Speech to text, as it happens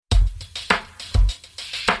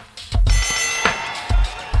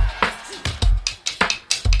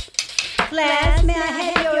Class, may I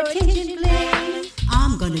have your attention, please?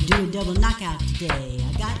 I'm going to do a double knockout today.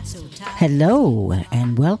 I got so tired. Hello,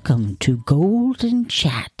 and welcome to Golden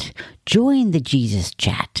Chat. Join the Jesus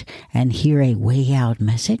Chat and hear a way out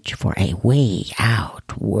message for a way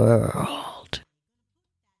out world.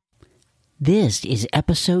 This is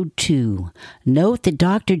episode 2. Note that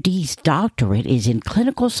Dr. D's doctorate is in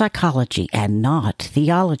clinical psychology and not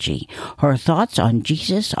theology. Her thoughts on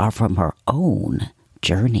Jesus are from her own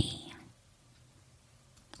journey.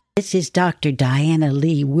 This is Dr. Diana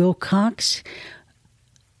Lee Wilcox,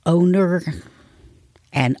 owner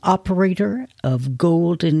and operator of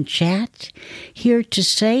Golden Chat, here to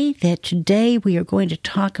say that today we are going to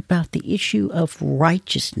talk about the issue of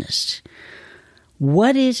righteousness.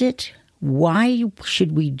 What is it? Why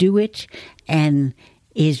should we do it? And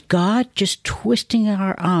is God just twisting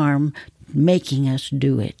our arm, making us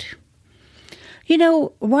do it? You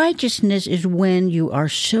know, righteousness is when you are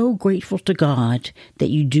so grateful to God that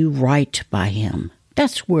you do right by Him.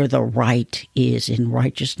 That's where the right is in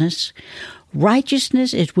righteousness.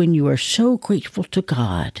 Righteousness is when you are so grateful to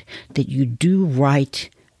God that you do right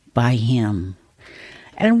by Him.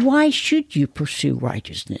 And why should you pursue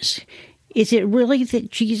righteousness? Is it really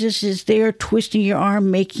that Jesus is there twisting your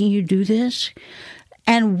arm, making you do this?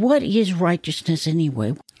 And what is righteousness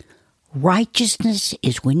anyway? Righteousness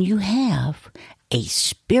is when you have a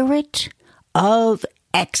spirit of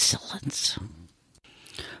excellence.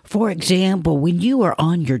 For example, when you are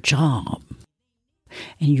on your job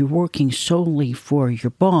and you're working solely for your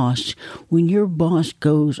boss, when your boss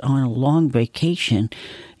goes on a long vacation,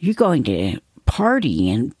 you're going to party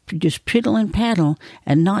and just piddle and paddle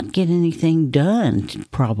and not get anything done,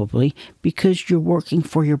 probably, because you're working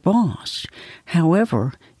for your boss.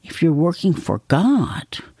 However, if you're working for God,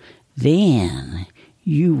 then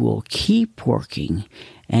you will keep working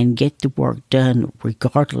and get the work done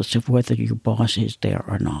regardless of whether your boss is there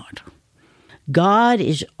or not. God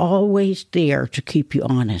is always there to keep you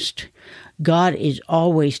honest. God is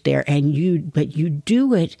always there, but you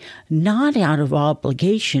do it not out of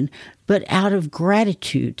obligation, but out of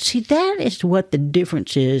gratitude. See, that is what the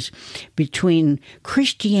difference is between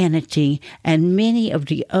Christianity and many of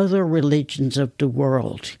the other religions of the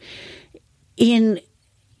world. In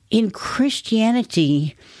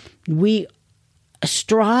Christianity, we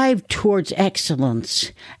strive towards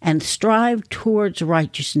excellence and strive towards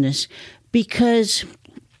righteousness because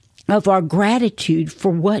of our gratitude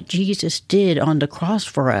for what Jesus did on the cross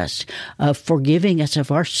for us, of forgiving us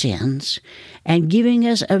of our sins and giving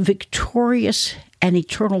us a victorious and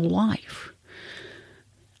eternal life.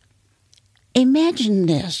 Imagine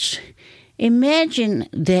this. Imagine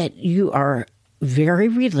that you are very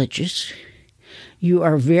religious. You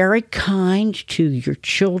are very kind to your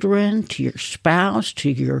children, to your spouse,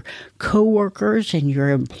 to your coworkers and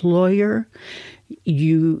your employer.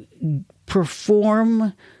 You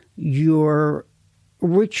perform your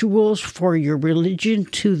rituals for your religion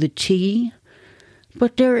to the T.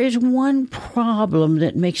 But there is one problem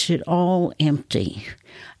that makes it all empty,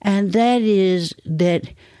 and that is that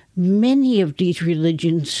many of these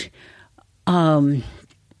religions have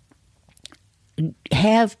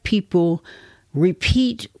people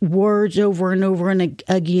repeat words over and over and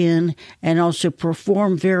again, and also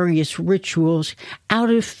perform various rituals out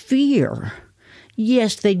of fear.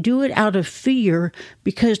 Yes, they do it out of fear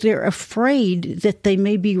because they're afraid that they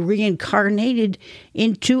may be reincarnated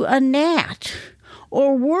into a gnat.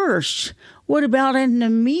 Or worse, what about an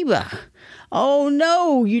amoeba? Oh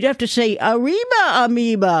no, you'd have to say, Arriba,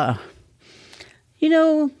 amoeba. You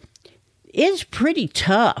know, it's pretty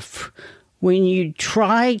tough when you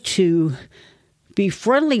try to be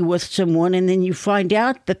friendly with someone and then you find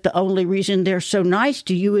out that the only reason they're so nice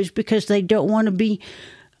to you is because they don't want to be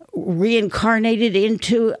reincarnated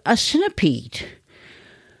into a centipede.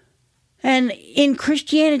 And in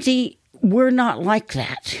Christianity, we're not like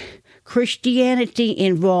that. Christianity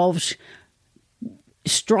involves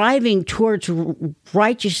striving towards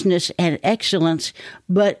righteousness and excellence,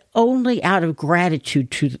 but only out of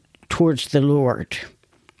gratitude towards the Lord.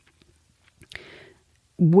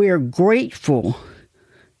 We're grateful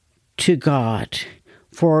to God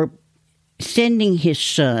for sending His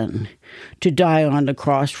Son to die on the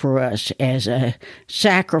cross for us as a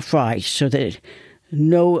sacrifice so that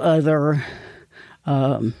no other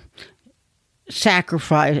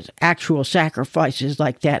actual sacrifices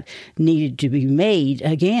like that needed to be made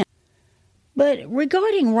again. But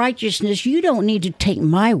regarding righteousness, you don't need to take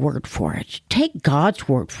my word for it. Take God's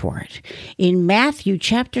word for it. In Matthew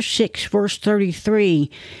chapter 6, verse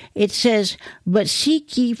 33, it says, "But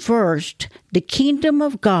seek ye first the kingdom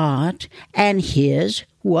of God and His,"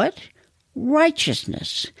 what?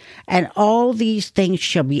 righteousness, and all these things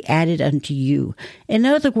shall be added unto you. In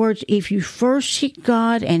other words, if you first seek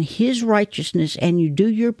God and His righteousness, and you do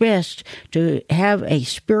your best to have a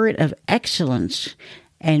spirit of excellence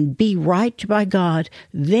and be right by God,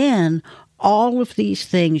 then all of these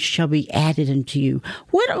things shall be added unto you.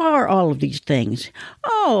 What are all of these things?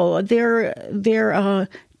 Oh, they're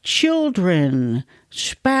children,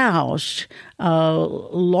 spouse,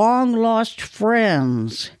 long lost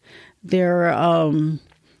friends, their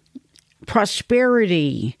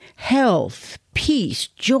prosperity, health, peace,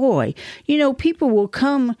 joy. You know, people will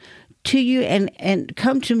come to you and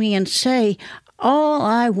come to me and say, all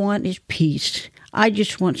I want is peace. I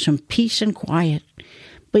just want some peace and quiet.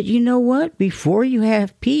 But you know what? Before you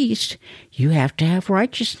have peace, you have to have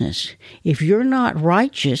righteousness. If you're not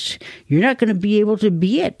righteous, you're not going to be able to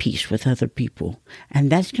be at peace with other people. And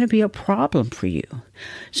that's going to be a problem for you.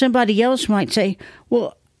 Somebody else might say,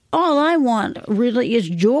 well, all I want really is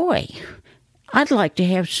joy. I'd like to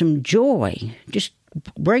have some joy. Just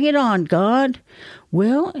bring it on, God.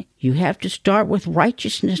 Well, you have to start with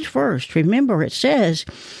righteousness first. Remember, it says,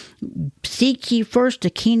 seek ye first the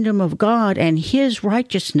kingdom of God and His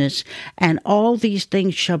righteousness, and all these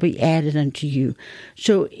things shall be added unto you.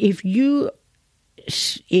 So if you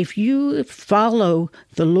follow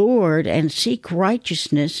the Lord and seek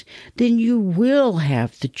righteousness, then you will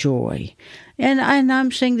have the joy. And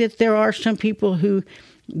I'm saying that there are some people who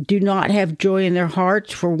do not have joy in their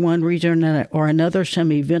hearts for one reason or another,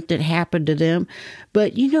 some event that happened to them.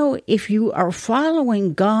 But, you know, if you are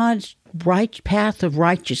following God's right path of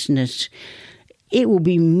righteousness, it will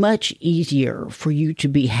be much easier for you to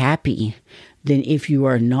be happy than if you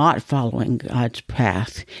are not following God's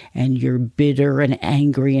path and you're bitter and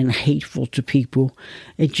angry and hateful to people.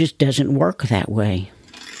 It just doesn't work that way.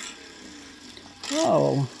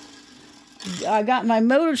 Oh, I got my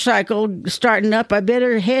motorcycle starting up. I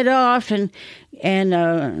better head off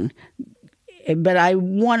but I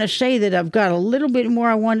want to say that I've got a little bit more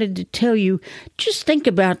I wanted to tell you. Just think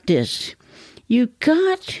about this. You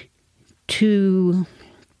got to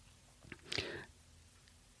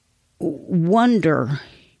wonder,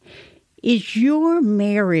 is your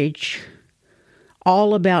marriage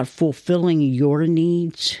all about fulfilling your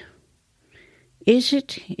needs? Is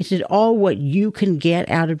it? Is it all what you can get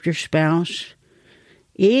out of your spouse?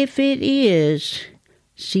 If it is,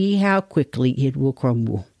 see how quickly it will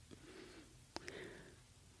crumble.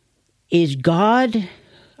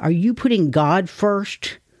 Are you putting God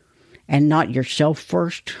first and not yourself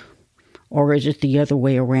first? Or is it the other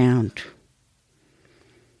way around?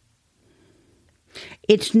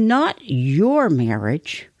 It's not your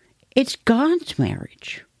marriage, it's God's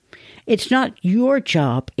marriage. It's not your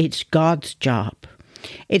job, it's God's job.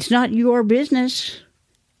 It's not your business,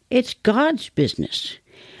 it's God's business.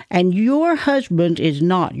 And your husband is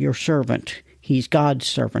not your servant, he's God's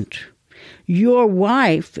servant. Your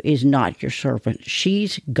wife is not your servant,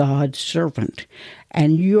 she's God's servant.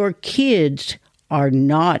 And your kids are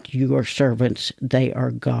not your servants, they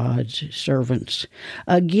are God's servants.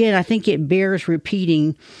 Again, I think it bears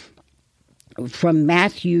repeating from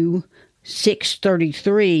Matthew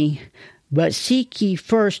 6:33, but seek ye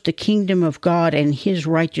first the kingdom of God and His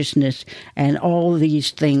righteousness, and all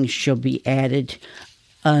these things shall be added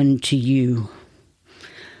unto you.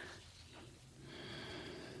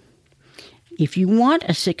 If you want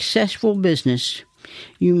a successful business,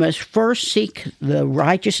 you must first seek the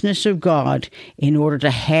righteousness of God in order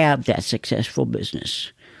to have that successful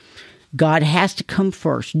business. God has to come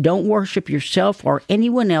first. Don't worship yourself or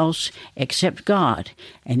anyone else except God.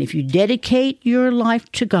 And if you dedicate your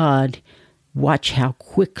life to God, watch how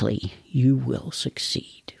quickly you will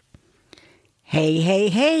succeed.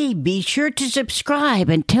 Hey, be sure to subscribe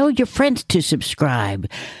and tell your friends to subscribe.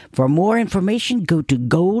 For more information, go to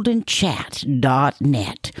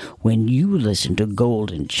goldenchat.net. When you listen to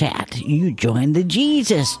Golden Chat, you join the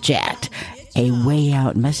Jesus Chat, a way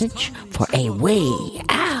out message for a way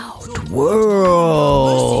out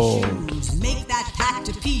world. Make that pact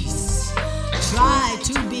to peace. Try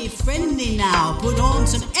to be friendly now. Put on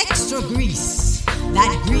some extra grease.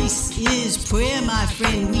 That grease is prayer, my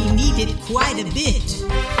friend. We need it quite a bit.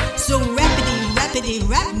 So rapidly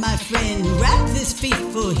rap, my friend. Rap this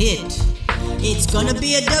faithful hit. It's gonna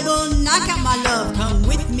be a double knockout, my love. Come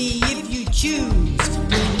with me if you choose.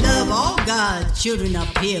 We love all God's children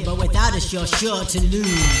up here, but without us, you're sure to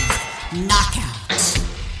lose. Knockout.